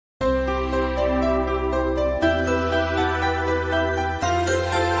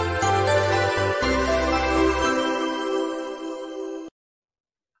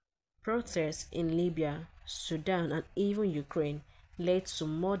Protests in Libya, Sudan, and even Ukraine led to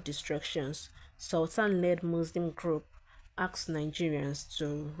more destructions. Sultan-led Muslim group asked Nigerians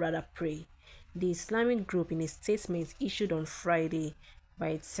to rather pray. The Islamic group, in a statement issued on Friday by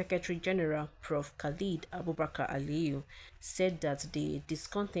its Secretary General Prof. Khalid Abubakar Aliyu, said that the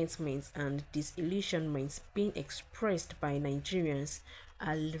discontentment and disillusionment being expressed by Nigerians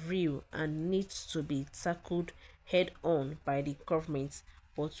are real and needs to be tackled head-on by the government,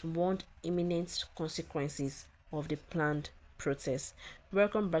 but warned imminent consequences of the planned protests.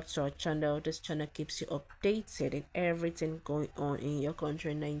 Welcome back to our channel. This channel keeps you updated in everything going on in your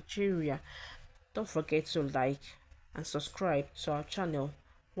country, Nigeria. Don't forget to like and subscribe to our channel.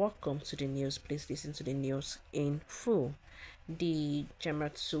 Welcome to the news. Please listen to the news in full. The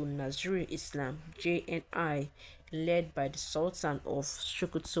Jamaatul Nazir Islam (JNI), led by the Sultan of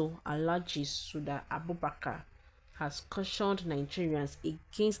Sokoto Alhaji Suda Abubakar, has cautioned Nigerians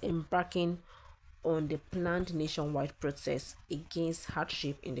against embarking on the planned nationwide protest against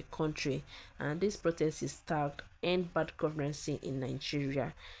hardship in the country, and this protest is tagged "End Bad Governance in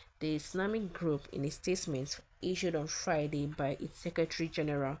Nigeria." The Islamic group, in a statement issued on Friday by its Secretary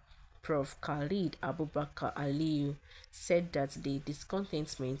General Prof. Khalid Abubakar Aliyu, said that the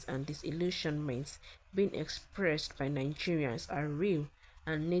discontentment and disillusionment being expressed by Nigerians are real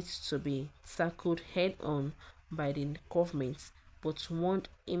and needs to be tackled head-on by the government, but warned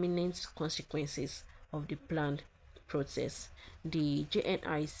imminent consequences of the planned protests. The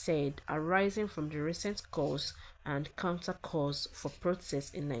JNI said, arising from the recent calls and counter calls for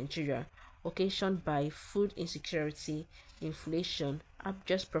protests in Nigeria, occasioned by food insecurity, inflation,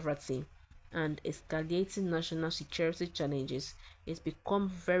 abject poverty, and escalating national security challenges, it's become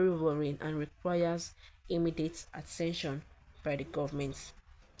very worrying and requires immediate attention by the government.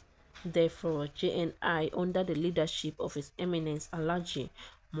 Therefore, JNI, under the leadership of His Eminence Alhaji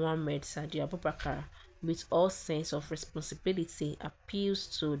Mohammed Sadi Abubakar, with all sense of responsibility, appeals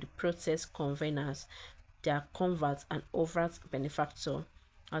to the protest conveners, their converts and overt benefactor,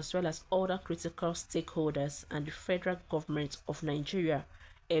 as well as other critical stakeholders and the federal government of Nigeria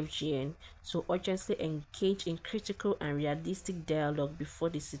 (FGN), to urgently engage in critical and realistic dialogue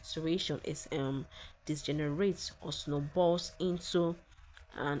before the situation degenerates or snowballs into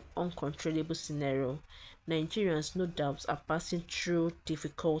an uncontrollable scenario. Nigerians, no doubt, are passing through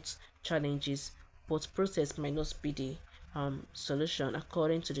difficult challenges, but protest might not be the solution.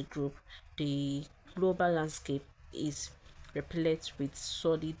 According to the group, the global landscape is replete with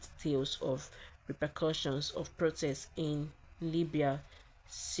solid tales of repercussions of protests in Libya,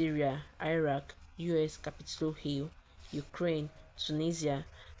 Syria, Iraq, US Capitol Hill, Ukraine, Tunisia,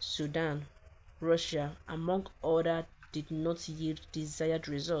 Sudan, Russia, among others, did not yield desired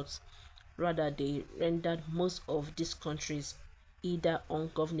results. Rather, they rendered most of these countries either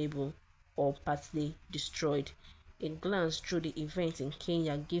ungovernable or partly destroyed. A glance through the events in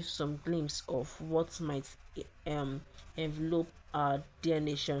Kenya gives some glimpse of what might envelop our dear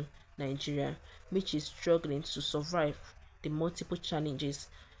nation, Nigeria, which is struggling to survive the multiple challenges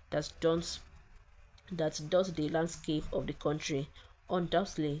that don't that dot the landscape of the country.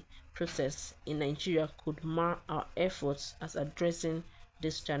 Undoubtedly, protests in Nigeria could mar our efforts at addressing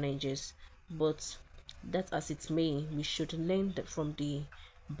these challenges, but that as it may, we should learn from the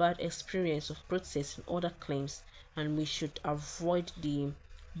bad experience of protests and other claims, and we should avoid the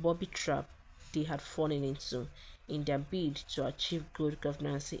bobby trap they had fallen into in their bid to achieve good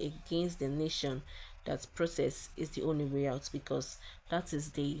governance against the nation. That protest is the only way out, because that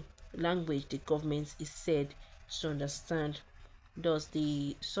is the language the government is said to understand. Thus,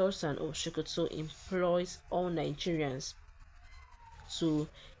 the Sultan of Sokoto employs all Nigerians to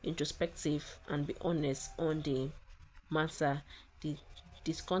introspective and be honest on the matter. The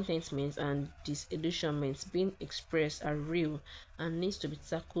discontentment and disillusionment being expressed are real and needs to be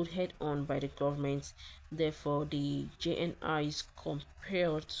tackled head-on by the government. Therefore, the JNI is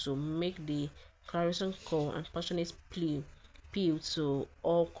compelled to make the clarion call and passionate appeal to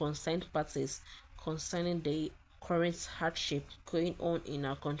all concerned parties concerning the current hardship going on in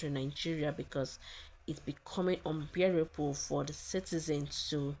our country, Nigeria, because it's becoming unbearable for the citizens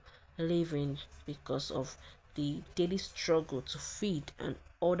to live in because of the daily struggle to feed and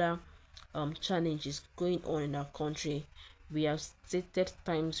other challenges going on in our country. We have stated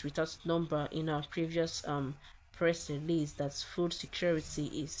times without number in our previous press release that food security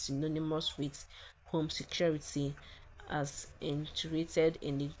is synonymous with home security, as intuited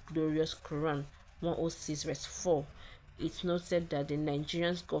in the glorious Quran 106 verse 4. It noted that the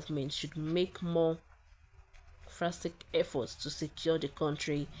Nigerian government should make more drastic efforts to secure the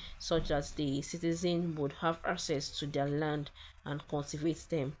country, such that the citizen would have access to their land and cultivate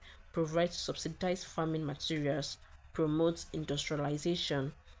them, provide subsidized farming materials, promote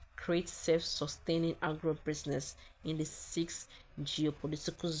industrialization, create self-sustaining agribusiness in the sixth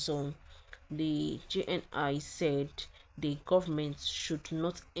geopolitical zone. The JNI said the government should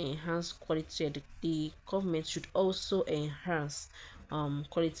also enhance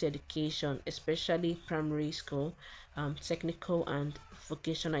quality education, especially primary school, technical and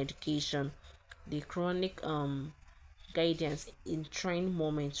vocational education. The chronic guidance in trying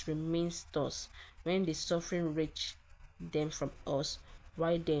moments remains thus: when the suffering reach them from us,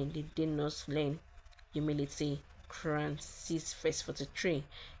 why then did they not learn humility? Quran 6 verse 43.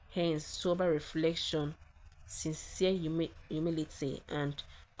 Hence, sober reflection, sincere humility, and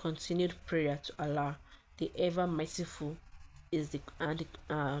continued prayer to Allah, the ever merciful, is the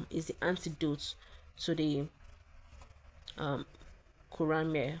antidote to the um,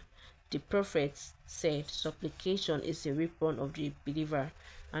 Quran. The prophet said, supplication is the weapon of the believer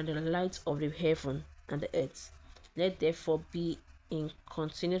and the light of the heaven and the earth. Let therefore be in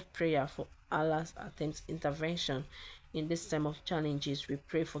continued prayer for Allah's attempt intervention in this time of challenges. We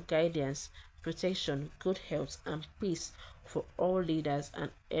pray for guidance, protection, good health, and peace for all leaders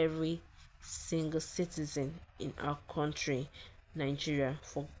and every single citizen in our country, Nigeria,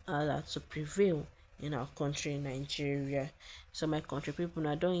 for Allah to prevail in our country, Nigeria. So my country people,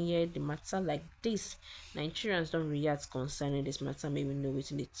 now don't hear the matter like this. Nigerians don't react concerning this matter, maybe know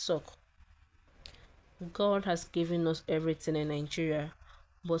it in the talk. God has given us everything in Nigeria,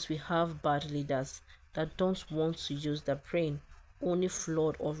 but we have bad leaders that don't want to use their brain. Only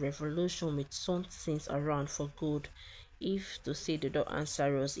flood of revolution with some things around for good. If to say they don't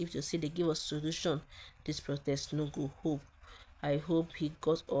answer us, if to say they give us solution, this protest no go hope. I hope he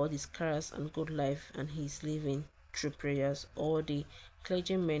got all the scars and good life and he's living through prayers. All the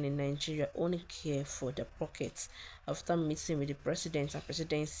clergymen in Nigeria only care for their pockets. After meeting with the president and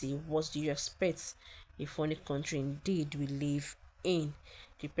presidency, what do you expect? A funny country indeed we live in.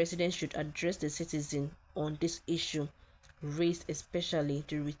 The president should address the citizen on this issue raised, especially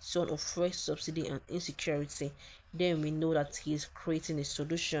the return of fuel subsidy and insecurity. Then we know that he is creating a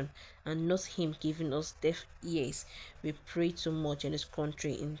solution and not him giving us deaf ears. We pray too much in this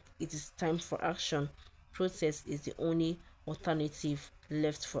country and it is time for action. Protest is the only alternative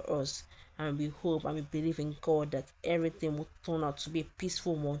left for us, and we hope and we believe in God that everything will turn out to be a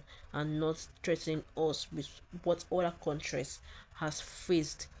peaceful one and not threatening us with what other countries has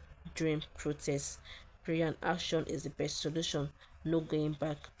faced during protests. Prayer and action is the best solution. No going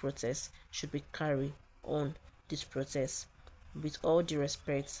back. Protest should be carried on this protest. With all due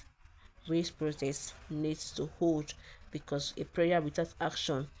respect, this protest needs to hold, because a prayer without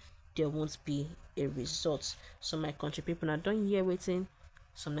action, there won't be a result. So my country people, now don't hear waiting.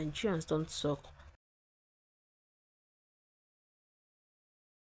 Some Nigerians don't talk.